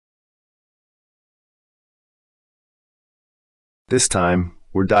This time,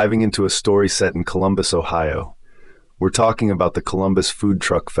 we're diving into a story set in Columbus, Ohio. We're talking about the Columbus Food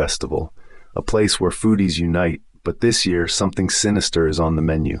Truck Festival, a place where foodies unite, but this year something sinister is on the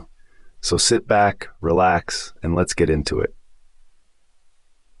menu. So sit back, relax, and let's get into it.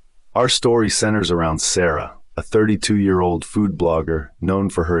 Our story centers around Sarah, a 32-year-old food blogger known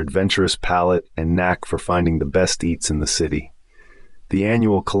for her adventurous palate and knack for finding the best eats in the city. The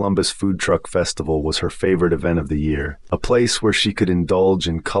annual Columbus Food Truck Festival was her favorite event of the year, a place where she could indulge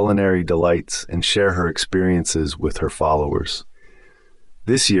in culinary delights and share her experiences with her followers.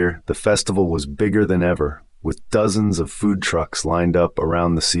 This year, the festival was bigger than ever, with dozens of food trucks lined up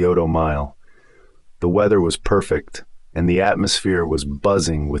around the Scioto Mile. The weather was perfect, and the atmosphere was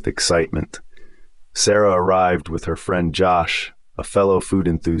buzzing with excitement. Sarah arrived with her friend Josh, a fellow food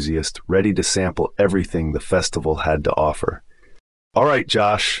enthusiast, ready to sample everything the festival had to offer. "All right,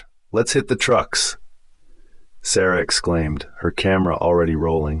 Josh, let's hit the trucks," Sarah exclaimed, her camera already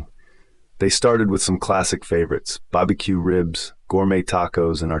rolling. They started with some classic favorites: barbecue ribs, gourmet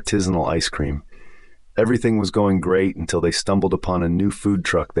tacos, and artisanal ice cream. Everything was going great until they stumbled upon a new food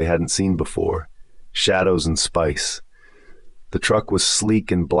truck they hadn't seen before, Shadows and Spice. The truck was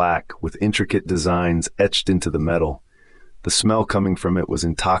sleek and black, with intricate designs etched into the metal. The smell coming from it was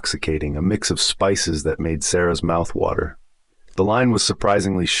intoxicating, a mix of spices that made Sarah's mouth water. The line was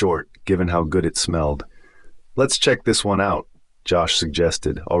surprisingly short, given how good it smelled. "Let's check this one out," Josh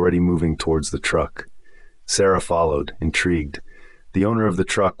suggested, already moving towards the truck. Sarah followed, intrigued. The owner of the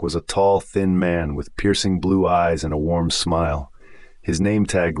truck was a tall, thin man with piercing blue eyes and a warm smile. His name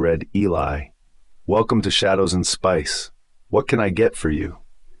tag read Eli. "Welcome to Shadows and Spice. What can I get for you?"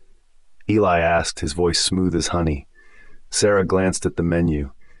 Eli asked, his voice smooth as honey. Sarah glanced at the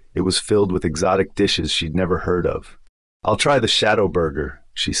menu. It was filled with exotic dishes she'd never heard of. "I'll try the Shadow Burger,"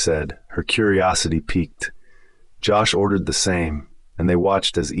 she said, her curiosity piqued. Josh ordered the same, and they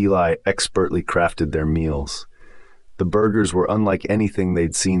watched as Eli expertly crafted their meals. The burgers were unlike anything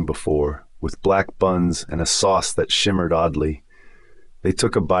they'd seen before, with black buns and a sauce that shimmered oddly. They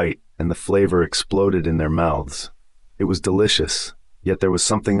took a bite, and the flavor exploded in their mouths. It was delicious, yet there was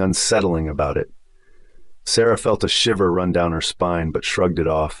something unsettling about it. Sarah felt a shiver run down her spine, but shrugged it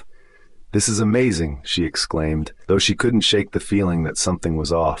off. "This is amazing," she exclaimed, though she couldn't shake the feeling that something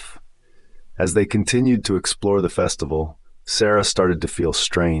was off. As they continued to explore the festival, Sarah started to feel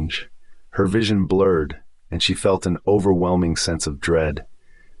strange. Her vision blurred, and she felt an overwhelming sense of dread.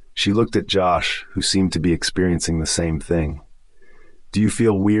 She looked at Josh, who seemed to be experiencing the same thing. "Do you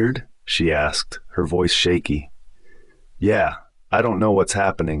feel weird?" she asked, her voice shaky. "Yeah, I don't know what's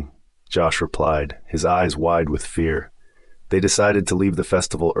happening," Josh replied, his eyes wide with fear. They decided to leave the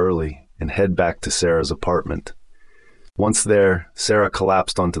festival early and head back to Sarah's apartment. Once there, Sarah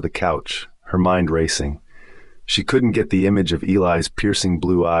collapsed onto the couch, her mind racing. She couldn't get the image of Eli's piercing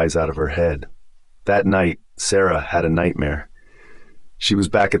blue eyes out of her head. That night, Sarah had a nightmare. She was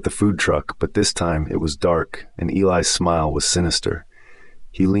back at the food truck, but this time it was dark, and Eli's smile was sinister.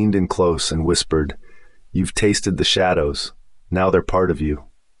 He leaned in close and whispered, "You've tasted the shadows. Now they're part of you."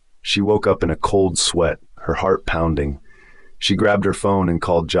 She woke up in a cold sweat, her heart pounding. She grabbed her phone and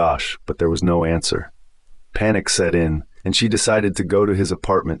called Josh, but there was no answer. Panic set in, and she decided to go to his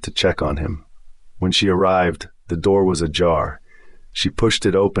apartment to check on him. When she arrived, the door was ajar. She pushed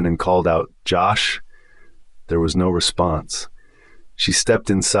it open and called out, "Josh?" There was no response. She stepped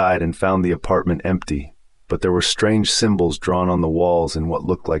inside and found the apartment empty, but there were strange symbols drawn on the walls in what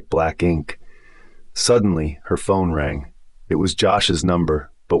looked like black ink. Suddenly, her phone rang. It was Josh's number,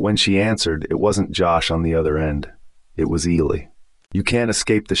 but when she answered, it wasn't Josh on the other end. It was Eli. "You can't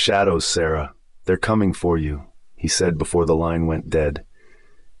escape the shadows, Sarah. They're coming for you," he said before the line went dead.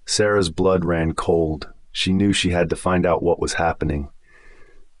 Sarah's blood ran cold. She knew she had to find out what was happening.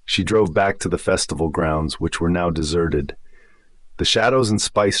 She drove back to the festival grounds, which were now deserted. The Shadows and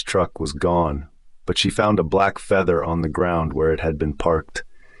Spice truck was gone, but she found a black feather on the ground where it had been parked.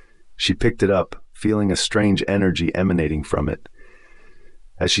 She picked it up, feeling a strange energy emanating from it.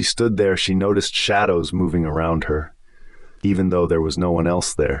 As she stood there, she noticed shadows moving around her, even though there was no one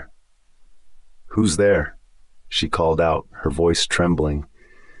else there. "Who's there?" she called out, her voice trembling.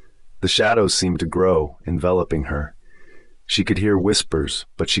 The shadows seemed to grow, enveloping her. She could hear whispers,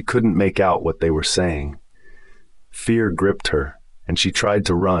 but she couldn't make out what they were saying. Fear gripped her, and she tried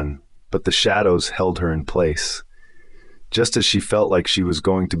to run, but the shadows held her in place. Just as she felt like she was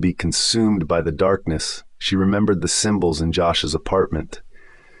going to be consumed by the darkness, she remembered the symbols in Josh's apartment.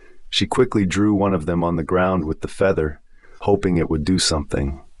 She quickly drew one of them on the ground with the feather, hoping it would do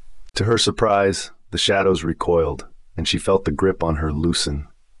something. To her surprise, the shadows recoiled, and she felt the grip on her loosen.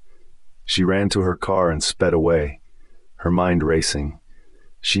 She ran to her car and sped away. her mind racing.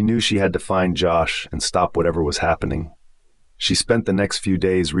 She knew she had to find Josh and stop whatever was happening. She spent the next few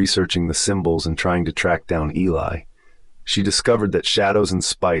days researching the symbols and trying to track down Eli. She discovered that shadows and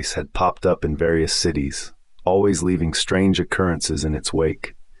spice had popped up in various cities, always leaving strange occurrences in its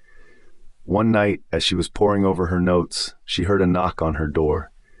wake. One night, as she was poring over her notes, she heard a knock on her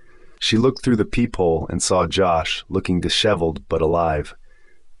door. She looked through the peephole and saw Josh, looking disheveled but alive.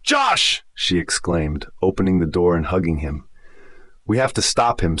 "Josh!" she exclaimed, opening the door and hugging him. "We have to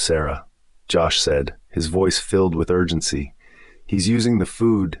stop him, Sarah," Josh said, his voice filled with urgency. "He's using the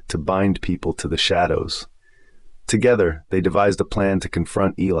food to bind people to the shadows." Together, they devised a plan to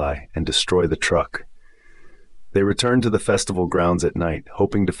confront Eli and destroy the truck. They returned to the festival grounds at night,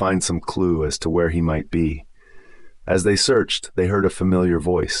 hoping to find some clue as to where he might be. As they searched, they heard a familiar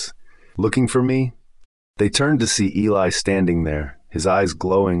voice. "Looking for me?" They turned to see Eli standing there, his eyes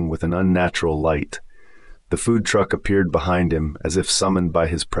glowing with an unnatural light. The food truck appeared behind him, as if summoned by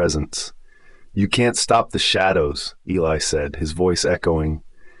his presence. "You can't stop the shadows," Eli said, his voice echoing.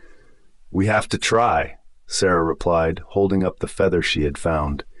 "We have to try," Sarah replied, holding up the feather she had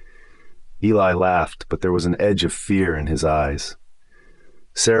found. Eli laughed, but there was an edge of fear in his eyes.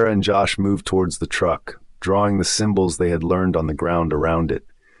 Sarah and Josh moved towards the truck, drawing the symbols they had learned on the ground around it.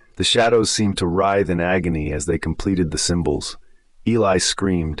 The shadows seemed to writhe in agony as they completed the symbols. Eli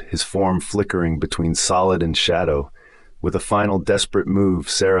screamed, his form flickering between solid and shadow. With a final desperate move,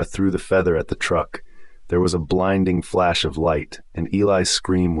 Sarah threw the feather at the truck. There was a blinding flash of light, and Eli's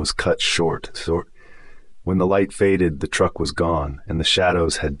scream was cut short. When the light faded, the truck was gone, and the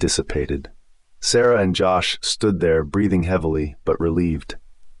shadows had dissipated. Sarah and Josh stood there, breathing heavily, but relieved.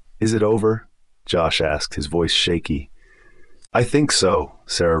 "Is it over?" Josh asked, his voice shaky. "I think so,"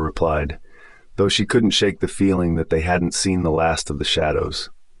 Sarah replied, though she couldn't shake the feeling that they hadn't seen the last of the shadows.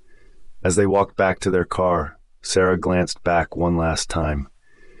 As they walked back to their car, Sarah glanced back one last time.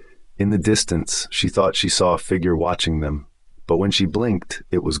 In the distance, she thought she saw a figure watching them, but when she blinked,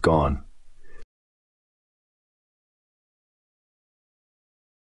 it was gone.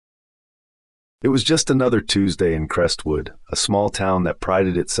 It was just another Tuesday in Crestwood, a small town that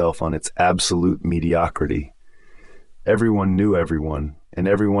prided itself on its absolute mediocrity. Everyone knew everyone, and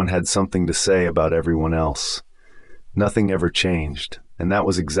everyone had something to say about everyone else. Nothing ever changed, and that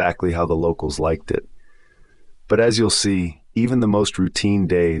was exactly how the locals liked it. But as you'll see, even the most routine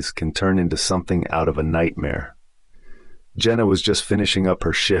days can turn into something out of a nightmare. Jenna was just finishing up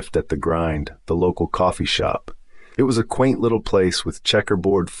her shift at The Grind, the local coffee shop. It was a quaint little place with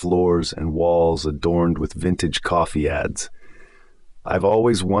checkerboard floors and walls adorned with vintage coffee ads. I've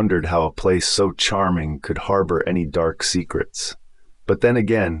always wondered how a place so charming could harbor any dark secrets. But then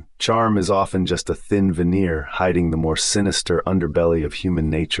again, charm is often just a thin veneer hiding the more sinister underbelly of human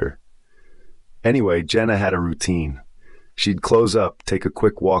nature. Anyway, Jenna had a routine. She'd close up, take a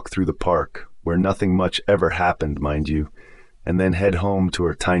quick walk through the park, where nothing much ever happened, mind you, and then head home to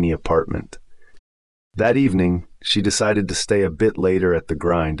her tiny apartment. That evening, she decided to stay a bit later at The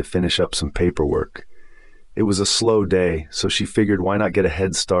Grind to finish up some paperwork. It was a slow day, so she figured why not get a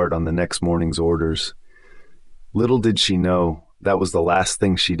head start on the next morning's orders. Little did she know, that was the last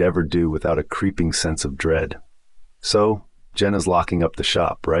thing she'd ever do without a creeping sense of dread. So, Jenna's locking up the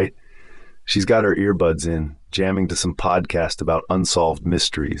shop, right? She's got her earbuds in, jamming to some podcast about unsolved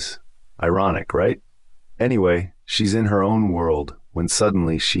mysteries. Ironic, right? Anyway, she's in her own world when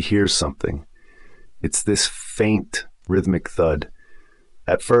suddenly she hears something. It's this faint, rhythmic thud.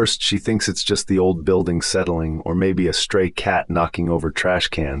 At first, she thinks it's just the old building settling or maybe a stray cat knocking over trash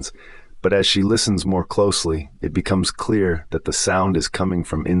cans, but as she listens more closely, it becomes clear that the sound is coming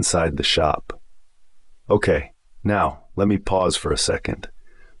from inside the shop. Okay, now, let me pause for a second.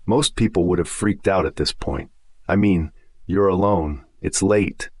 Most people would have freaked out at this point. I mean, you're alone, it's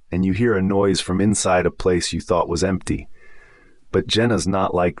late, and you hear a noise from inside a place you thought was empty. But Jenna's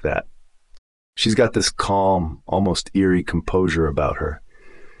not like that. She's got this calm, almost eerie composure about her.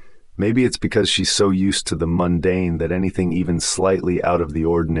 Maybe it's because she's so used to the mundane that anything even slightly out of the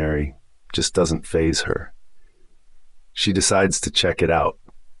ordinary just doesn't faze her. She decides to check it out.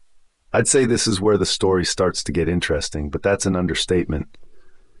 I'd say this is where the story starts to get interesting, but that's an understatement.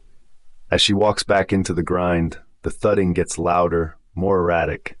 As she walks back into The Grind, the thudding gets louder, more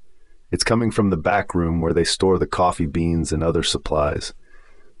erratic. It's coming from the back room where they store the coffee beans and other supplies.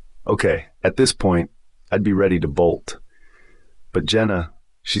 Okay, at this point, I'd be ready to bolt. But Jenna,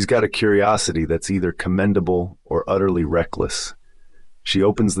 she's got a curiosity that's either commendable or utterly reckless. She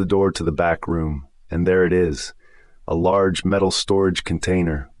opens the door to the back room, and there it is, a large metal storage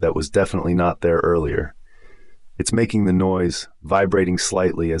container that was definitely not there earlier. It's making the noise, vibrating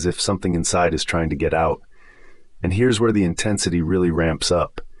slightly as if something inside is trying to get out. And here's where the intensity really ramps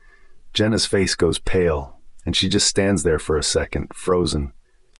up. Jenna's face goes pale, and she just stands there for a second, frozen.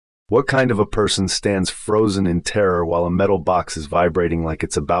 What kind of a person stands frozen in terror while a metal box is vibrating like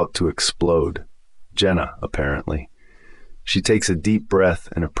it's about to explode? Jenna, apparently. She takes a deep breath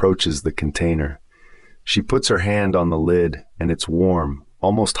and approaches the container. She puts her hand on the lid, and it's warm,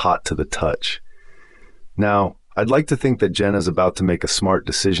 almost hot to the touch. Now, I'd like to think that Jenna's about to make a smart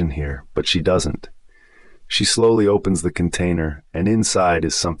decision here, but she doesn't. She slowly opens the container, and inside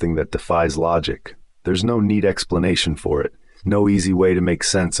is something that defies logic. There's no neat explanation for it, no easy way to make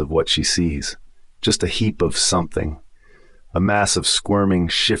sense of what she sees. Just a heap of something. A mass of squirming,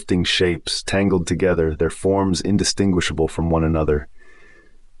 shifting shapes, tangled together, their forms indistinguishable from one another.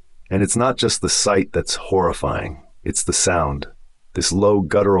 And it's not just the sight that's horrifying, it's the sound. This low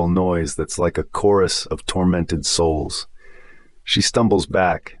guttural noise that's like a chorus of tormented souls. She stumbles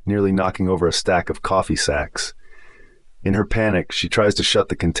back, nearly knocking over a stack of coffee sacks. In her panic, she tries to shut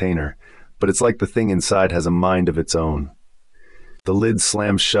the container, but it's like the thing inside has a mind of its own. The lid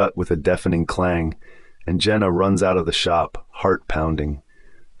slams shut with a deafening clang, and Jenna runs out of the shop, heart pounding.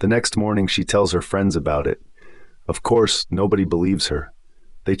 The next morning, she tells her friends about it. Of course, nobody believes her.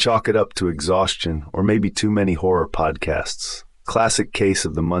 They chalk it up to exhaustion or maybe too many horror podcasts. Classic case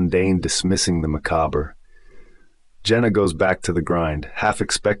of the mundane dismissing the macabre. Jenna goes back to the grind, half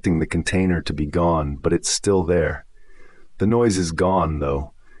expecting the container to be gone, but it's still there. The noise is gone,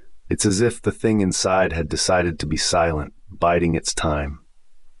 though. It's as if the thing inside had decided to be silent, biding its time.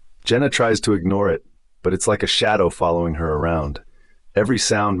 Jenna tries to ignore it, but it's like a shadow following her around. Every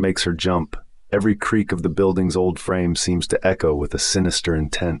sound makes her jump. Every creak of the building's old frame seems to echo with a sinister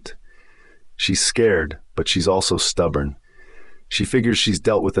intent. She's scared, but she's also stubborn. She figures she's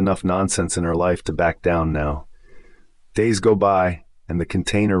dealt with enough nonsense in her life to back down now. Days go by, and the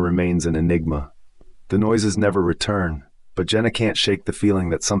container remains an enigma. The noises never return, but Jenna can't shake the feeling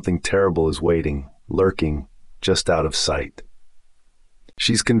that something terrible is waiting, lurking, just out of sight.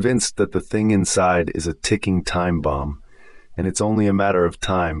 She's convinced that the thing inside is a ticking time bomb, and it's only a matter of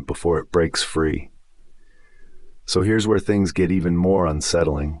time before it breaks free. So here's where things get even more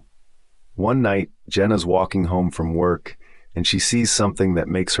unsettling. One night, Jenna's walking home from work, and she sees something that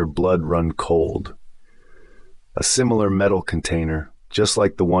makes her blood run cold. A similar metal container, just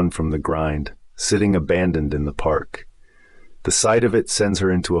like the one from the grind, sitting abandoned in the park. The sight of it sends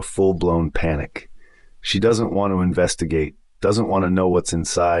her into a full-blown panic. She doesn't want to investigate, doesn't want to know what's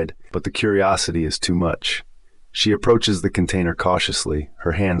inside, but the curiosity is too much. She approaches the container cautiously,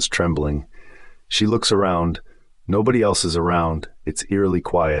 her hands trembling. She looks around. Nobody else is around. It's eerily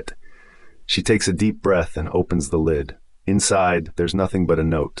quiet. She takes a deep breath and opens the lid. Inside, there's nothing but a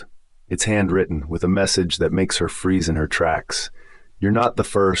note. It's handwritten, with a message that makes her freeze in her tracks. You're not the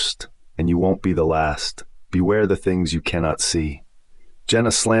first, and you won't be the last. Beware the things you cannot see.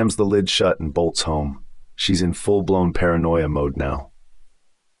 Jenna slams the lid shut and bolts home. She's in full-blown paranoia mode now.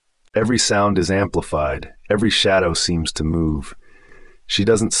 Every sound is amplified. Every shadow seems to move. She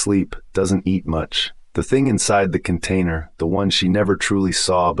doesn't sleep, doesn't eat much. The thing inside the container, the one she never truly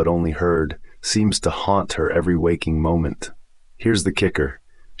saw but only heard, seems to haunt her every waking moment. Here's the kicker.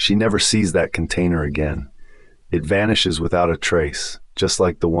 She never sees that container again. It vanishes without a trace, just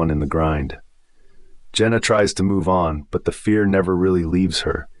like the one in the grind. Jenna tries to move on, but the fear never really leaves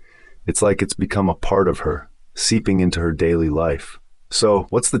her. It's like it's become a part of her, seeping into her daily life. So,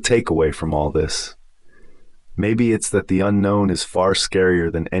 what's the takeaway from all this? Maybe it's that the unknown is far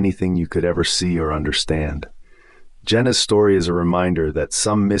scarier than anything you could ever see or understand. Jenna's story is a reminder that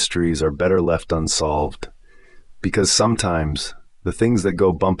some mysteries are better left unsolved. Because sometimes, the things that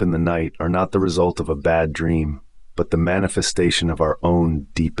go bump in the night are not the result of a bad dream, but the manifestation of our own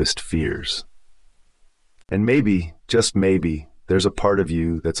deepest fears. And maybe, just maybe, there's a part of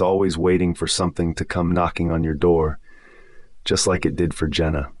you that's always waiting for something to come knocking on your door, just like it did for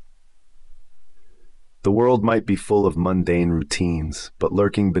Jenna. The world might be full of mundane routines, but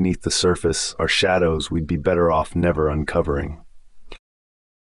lurking beneath the surface are shadows we'd be better off never uncovering.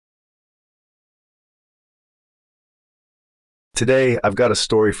 Today, I've got a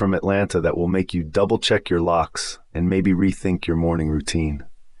story from Atlanta that will make you double-check your locks and maybe rethink your morning routine.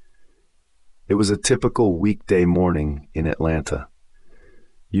 It was a typical weekday morning in Atlanta.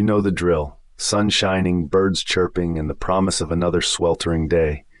 You know the drill. Sun shining, birds chirping, and the promise of another sweltering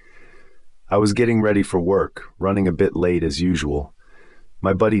day. I was getting ready for work, running a bit late as usual.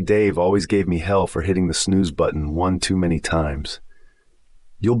 My buddy Dave always gave me hell for hitting the snooze button one too many times.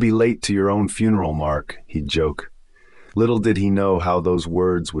 "You'll be late to your own funeral, Mark," he'd joke. Little did he know how those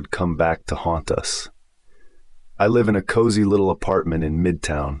words would come back to haunt us. I live in a cozy little apartment in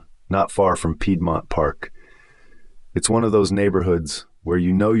Midtown, not far from Piedmont Park. It's one of those neighborhoods where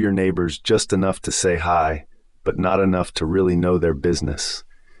you know your neighbors just enough to say hi, but not enough to really know their business.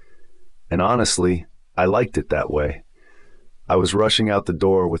 And honestly, I liked it that way. I was rushing out the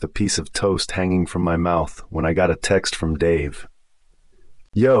door with a piece of toast hanging from my mouth when I got a text from Dave.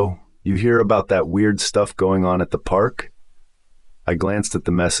 "Yo, you hear about that weird stuff going on at the park?" I glanced at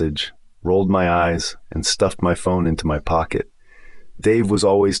the message, rolled my eyes, and stuffed my phone into my pocket. Dave was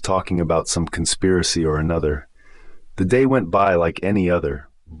always talking about some conspiracy or another. The day went by like any other,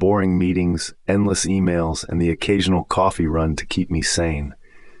 boring meetings, endless emails, and the occasional coffee run to keep me sane.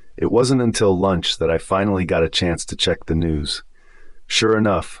 It wasn't until lunch that I finally got a chance to check the news. Sure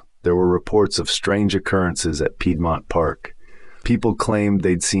enough, there were reports of strange occurrences at Piedmont Park. People claimed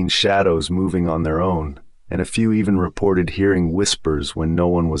they'd seen shadows moving on their own, and a few even reported hearing whispers when no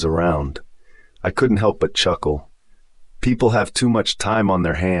one was around. I couldn't help but chuckle. People have too much time on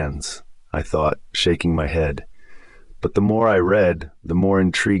their hands, I thought, shaking my head. But the more I read, the more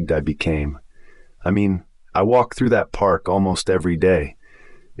intrigued I became. I mean, I walk through that park almost every day.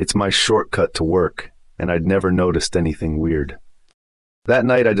 It's my shortcut to work, and I'd never noticed anything weird. That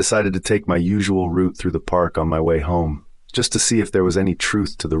night I decided to take my usual route through the park on my way home, just to see if there was any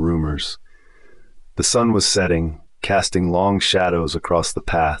truth to the rumors. The sun was setting, casting long shadows across the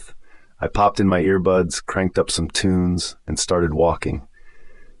path. I popped in my earbuds, cranked up some tunes, and started walking.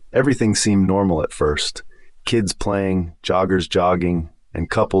 Everything seemed normal at first. Kids playing, joggers jogging, and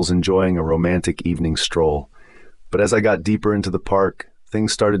couples enjoying a romantic evening stroll. But as I got deeper into the park,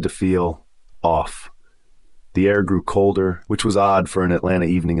 things started to feel off. The air grew colder, which was odd for an Atlanta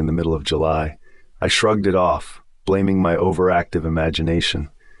evening in the middle of July. I shrugged it off, blaming my overactive imagination.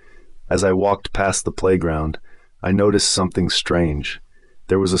 As I walked past the playground, I noticed something strange.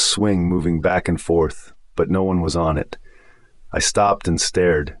 There was a swing moving back and forth, but no one was on it. I stopped and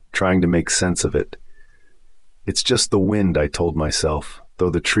stared, trying to make sense of it. It's just the wind, I told myself, though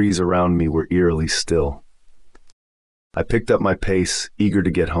the trees around me were eerily still. I picked up my pace, eager to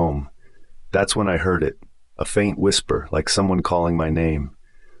get home. That's when I heard it, a faint whisper, like someone calling my name.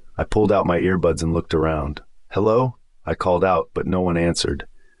 I pulled out my earbuds and looked around. "Hello?" I called out, but no one answered.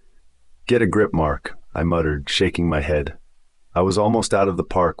 "Get a grip, Mark," I muttered, shaking my head. I was almost out of the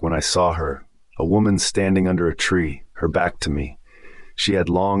park when I saw her, a woman standing under a tree, her back to me. She had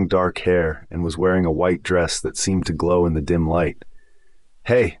long, dark hair and was wearing a white dress that seemed to glow in the dim light.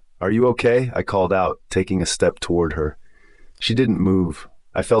 "Hey, are you okay?" I called out, taking a step toward her. She didn't move.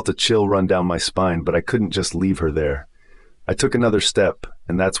 I felt a chill run down my spine, but I couldn't just leave her there. I took another step,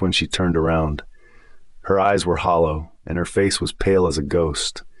 and that's when she turned around. Her eyes were hollow, and her face was pale as a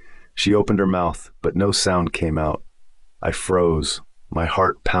ghost. She opened her mouth, but no sound came out. I froze, my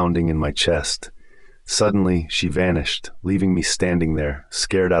heart pounding in my chest. Suddenly, she vanished, leaving me standing there,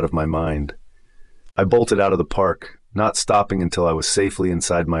 scared out of my mind. I bolted out of the park, not stopping until I was safely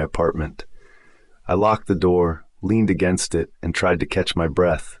inside my apartment. I locked the door, leaned against it, and tried to catch my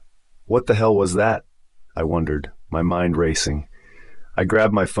breath. What the hell was that? I wondered, my mind racing. I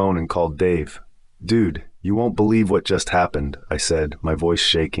grabbed my phone and called Dave. "Dude, you won't believe what just happened," I said, my voice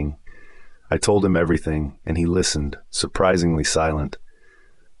shaking. I told him everything, and he listened, surprisingly silent.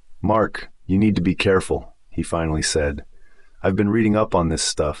 "Mark, you need to be careful," he finally said. "I've been reading up on this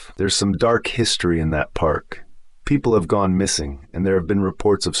stuff. There's some dark history in that park. People have gone missing, and there have been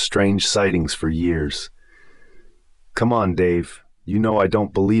reports of strange sightings for years." "Come on, Dave. You know I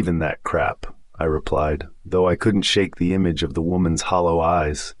don't believe in that crap," I replied, though I couldn't shake the image of the woman's hollow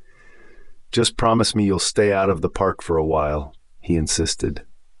eyes. "Just promise me you'll stay out of the park for a while," he insisted.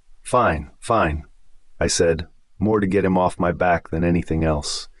 Fine, I said, more to get him off my back than anything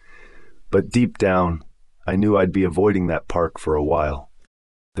else. But deep down, I knew I'd be avoiding that park for a while.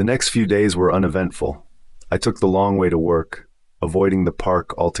 The next few days were uneventful. I took the long way to work, avoiding the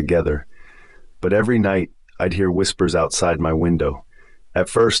park altogether. But every night, I'd hear whispers outside my window. At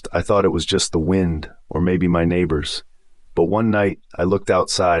first, I thought it was just the wind, or maybe my neighbors. But one night, I looked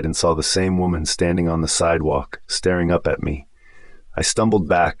outside and saw the same woman standing on the sidewalk, staring up at me. I stumbled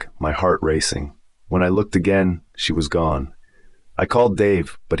back, my heart racing. When I looked again, she was gone. I called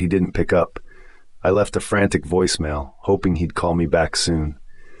Dave, but he didn't pick up. I left a frantic voicemail, hoping he'd call me back soon.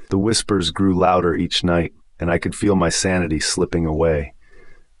 The whispers grew louder each night, and I could feel my sanity slipping away.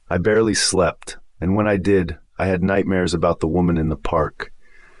 I barely slept, and when I did, I had nightmares about the woman in the park.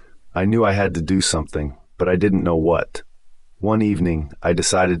 I knew I had to do something, but I didn't know what. One evening, I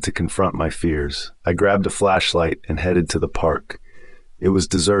decided to confront my fears. I grabbed a flashlight and headed to the park. It was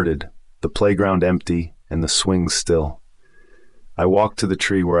deserted, the playground empty, and the swings still. I walked to the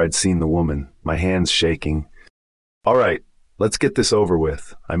tree where I'd seen the woman, my hands shaking. "All right, let's get this over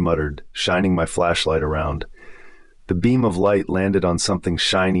with," I muttered, shining my flashlight around. The beam of light landed on something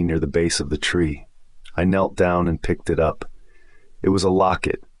shiny near the base of the tree. I knelt down and picked it up. It was a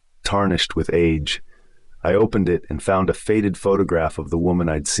locket, tarnished with age. I opened it and found a faded photograph of the woman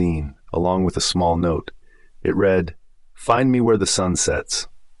I'd seen, along with a small note. It read, "Find me where the sun sets."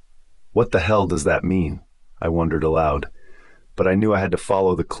 What the hell does that mean? I wondered aloud, but I knew I had to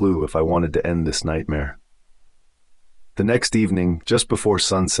follow the clue if I wanted to end this nightmare. The next evening, just before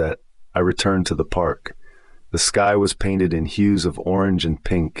sunset, I returned to the park. The sky was painted in hues of orange and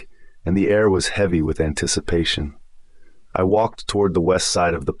pink, and the air was heavy with anticipation. I walked toward the west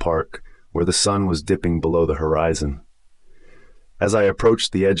side of the park, where the sun was dipping below the horizon. As I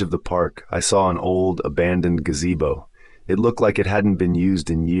approached the edge of the park, I saw an old, abandoned gazebo. It looked like it hadn't been used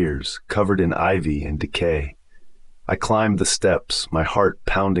in years, covered in ivy and decay. I climbed the steps, my heart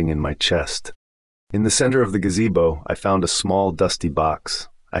pounding in my chest. In the center of the gazebo, I found a small, dusty box.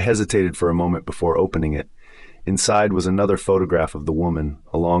 I hesitated for a moment before opening it. Inside was another photograph of the woman,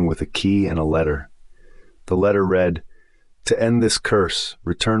 along with a key and a letter. The letter read, "To end this curse,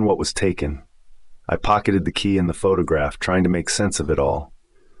 return what was taken." I pocketed the key and the photograph, trying to make sense of it all.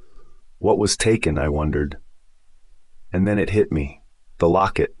 What was taken, I wondered. And then it hit me. The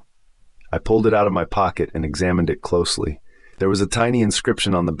locket. I pulled it out of my pocket and examined it closely. There was a tiny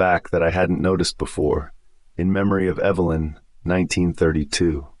inscription on the back that I hadn't noticed before. In memory of Evelyn,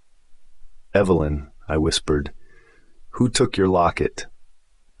 1932. "Evelyn," I whispered, "who took your locket?"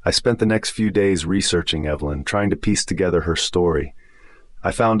 I spent the next few days researching Evelyn, trying to piece together her story.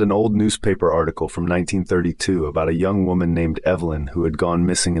 I found an old newspaper article from 1932 about a young woman named Evelyn who had gone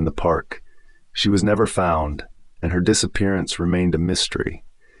missing in the park. She was never found, and her disappearance remained a mystery.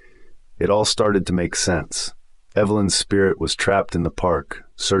 It all started to make sense. Evelyn's spirit was trapped in the park,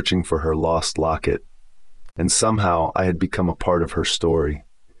 searching for her lost locket. And somehow I had become a part of her story.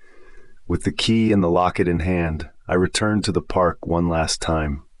 With the key and the locket in hand, I returned to the park one last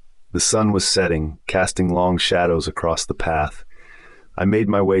time. The sun was setting, casting long shadows across the path. I made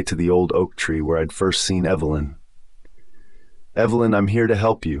my way to the old oak tree where I'd first seen Evelyn. "Evelyn, I'm here to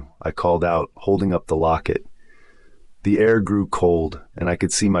help you," I called out, holding up the locket. The air grew cold, and I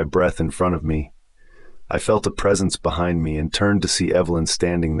could see my breath in front of me. I felt a presence behind me and turned to see Evelyn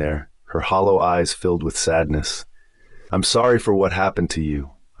standing there, her hollow eyes filled with sadness. "I'm sorry for what happened to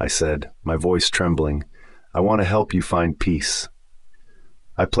you," I said, my voice trembling. "I want to help you find peace."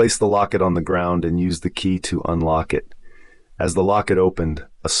 I placed the locket on the ground and used the key to unlock it. As the locket opened,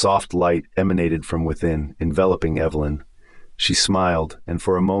 a soft light emanated from within, enveloping Evelyn. She smiled, and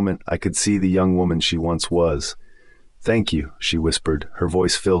for a moment I could see the young woman she once was. "Thank you," she whispered, her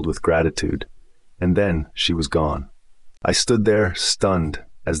voice filled with gratitude. And then she was gone. I stood there, stunned,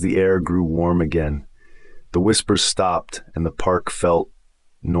 as the air grew warm again. The whispers stopped, and the park felt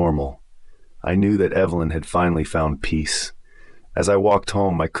normal. I knew that Evelyn had finally found peace. As I walked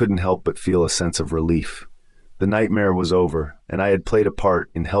home, I couldn't help but feel a sense of relief. The nightmare was over, and I had played a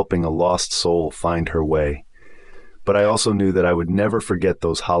part in helping a lost soul find her way. But I also knew that I would never forget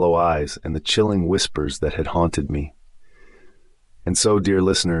those hollow eyes and the chilling whispers that had haunted me. And so, dear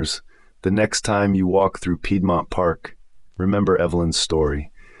listeners, the next time you walk through Piedmont Park, remember Evelyn's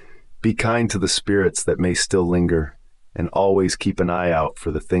story. Be kind to the spirits that may still linger, and always keep an eye out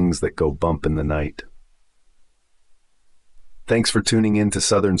for the things that go bump in the night. Thanks for tuning in to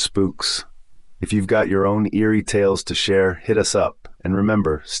Southern Spooks. If you've got your own eerie tales to share, hit us up. And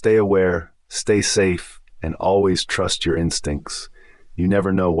remember, stay aware, stay safe, and always trust your instincts. You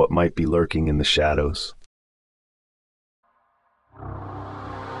never know what might be lurking in the shadows.